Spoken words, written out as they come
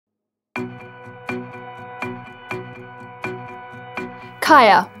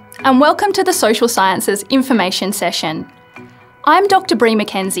Kaya, and welcome to the Social Sciences Information Session. I'm Dr. Bri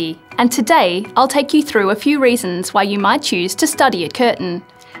McKenzie, and today I'll take you through a few reasons why you might choose to study at Curtin,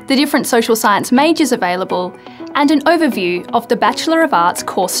 the different social science majors available, and an overview of the Bachelor of Arts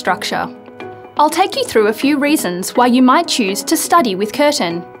course structure. I'll take you through a few reasons why you might choose to study with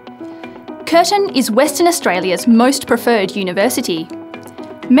Curtin. Curtin is Western Australia's most preferred university.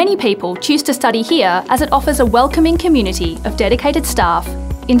 Many people choose to study here as it offers a welcoming community of dedicated staff,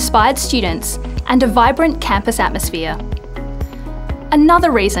 inspired students, and a vibrant campus atmosphere.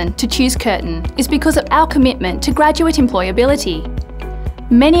 Another reason to choose Curtin is because of our commitment to graduate employability.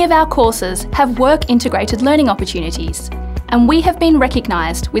 Many of our courses have work-integrated learning opportunities, and we have been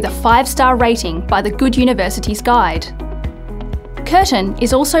recognised with a 5-star rating by the Good Universities Guide. Curtin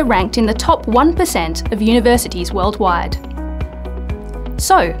is also ranked in the top 1% of universities worldwide.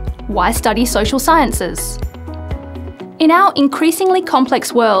 So, why study social sciences? In our increasingly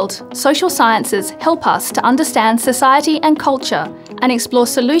complex world, social sciences help us to understand society and culture and explore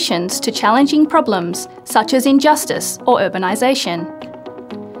solutions to challenging problems such as injustice or urbanisation.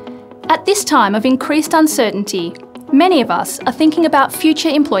 At this time of increased uncertainty, many of us are thinking about future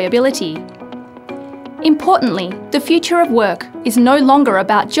employability. Importantly, the future of work is no longer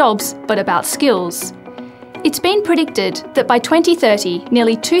about jobs but about skills. It's been predicted that by 2030,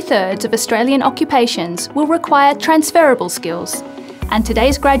 nearly 2/3 of Australian occupations will require transferable skills, and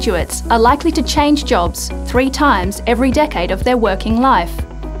today's graduates are likely to change jobs 3 times every decade of their working life.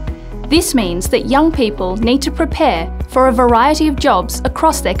 This means that young people need to prepare for a variety of jobs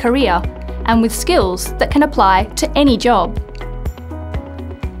across their career, and with skills that can apply to any job.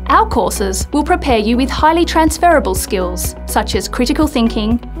 Our courses will prepare you with highly transferable skills, such as critical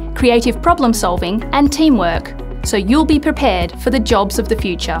thinking, creative problem solving and teamwork, so you'll be prepared for the jobs of the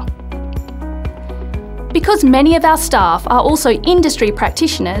future. Because many of our staff are also industry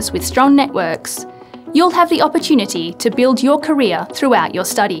practitioners with strong networks, you'll have the opportunity to build your career throughout your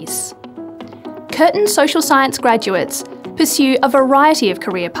studies. Curtin social science graduates pursue a variety of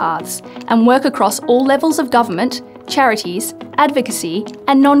career paths and work across all levels of government, charities, advocacy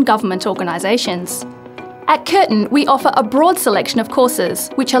and non-government organisations. At Curtin, we offer a broad selection of courses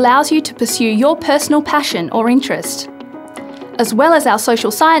which allows you to pursue your personal passion or interest. As well as our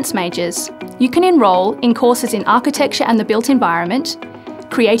social science majors, you can enrol in courses in architecture and the built environment,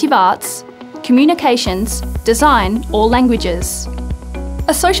 creative arts, communications, design or languages.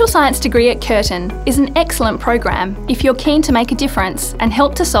 A social science degree at Curtin is an excellent program if you're keen to make a difference and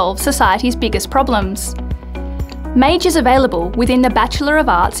help to solve society's biggest problems. Majors available within the Bachelor of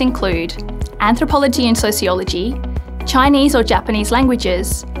Arts include Anthropology and Sociology, Chinese or Japanese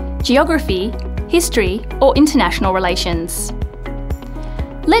languages, Geography, History or International Relations.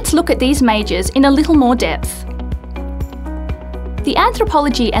 Let's look at these majors in a little more depth. The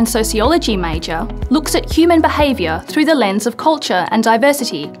Anthropology and Sociology major looks at human behaviour through the lens of culture and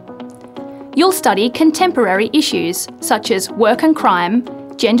diversity. You'll study contemporary issues such as work and crime,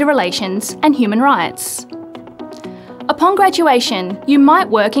 gender relations and human rights. Upon graduation, you might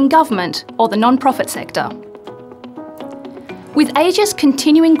work in government or the non-profit sector. With Asia's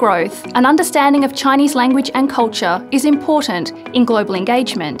continuing growth, an understanding of Chinese language and culture is important in global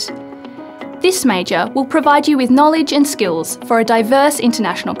engagement. This major will provide you with knowledge and skills for a diverse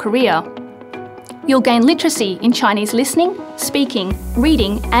international career. You'll gain literacy in Chinese listening, speaking,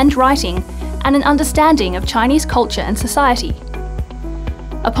 reading and writing, and an understanding of Chinese culture and society.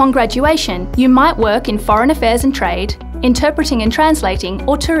 Upon graduation, you might work in foreign affairs and trade, interpreting and translating,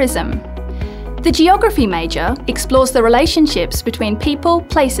 or tourism. The Geography major explores the relationships between people,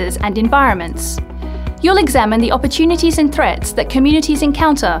 places and environments. You'll examine the opportunities and threats that communities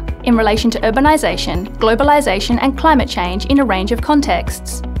encounter in relation to urbanisation, globalisation and climate change in a range of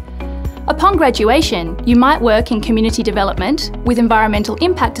contexts. Upon graduation, you might work in community development with environmental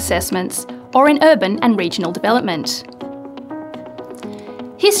impact assessments or in urban and regional development.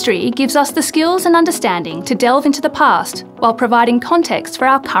 History gives us the skills and understanding to delve into the past while providing context for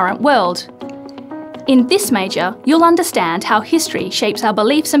our current world. In this major, you'll understand how history shapes our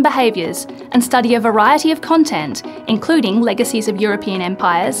beliefs and behaviours and study a variety of content, including legacies of European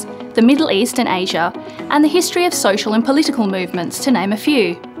empires, the Middle East and Asia, and the history of social and political movements, to name a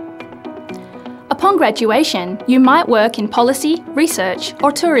few. Upon graduation, you might work in policy, research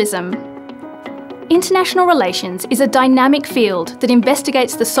or tourism. International relations is a dynamic field that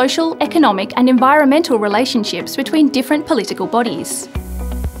investigates the social, economic and environmental relationships between different political bodies.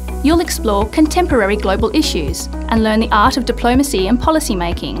 You'll explore contemporary global issues and learn the art of diplomacy and policy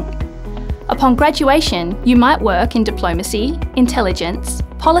making. Upon graduation, you might work in diplomacy, intelligence,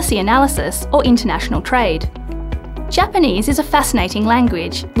 policy analysis, or international trade. Japanese is a fascinating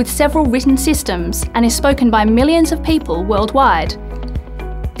language with several written systems and is spoken by millions of people worldwide.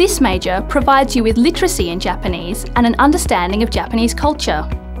 This major provides you with literacy in Japanese and an understanding of Japanese culture.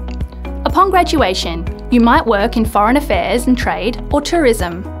 Upon graduation, you might work in foreign affairs and trade or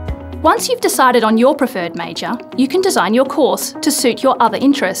tourism. Once you've decided on your preferred major, you can design your course to suit your other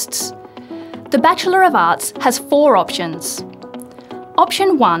interests. The Bachelor of Arts has 4 options.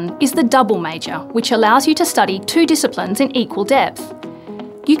 Option 1 is the double major, which allows you to study 2 disciplines in equal depth.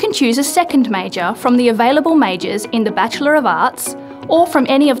 You can choose a second major from the available majors in the Bachelor of Arts or from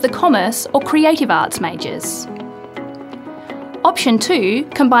any of the commerce or creative arts majors. Option 2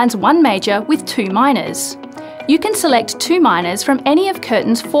 combines 1 major with 2 minors. You can select 2 minors from any of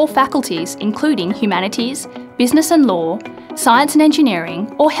Curtin's 4 faculties, including humanities, business and law, science and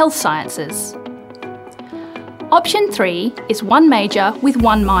engineering, or health sciences. Option 3 is 1 major with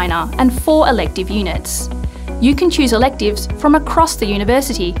 1 minor and 4 elective units. You can choose electives from across the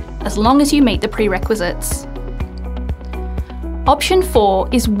university as long as you meet the prerequisites. Option 4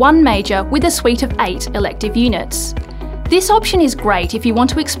 is 1 major with a suite of 8 elective units. This option is great if you want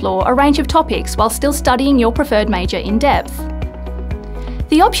to explore a range of topics while still studying your preferred major in depth.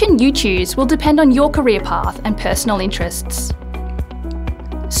 The option you choose will depend on your career path and personal interests.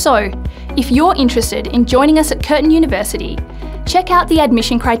 So, if you're interested in joining us at Curtin University, check out the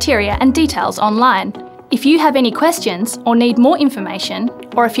admission criteria and details online. If you have any questions or need more information,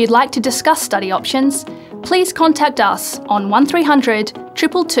 or if you'd like to discuss study options, please contact us on 1300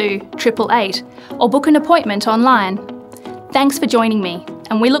 222 888 or book an appointment online. Thanks for joining me,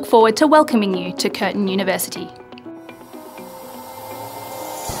 and we look forward to welcoming you to Curtin University.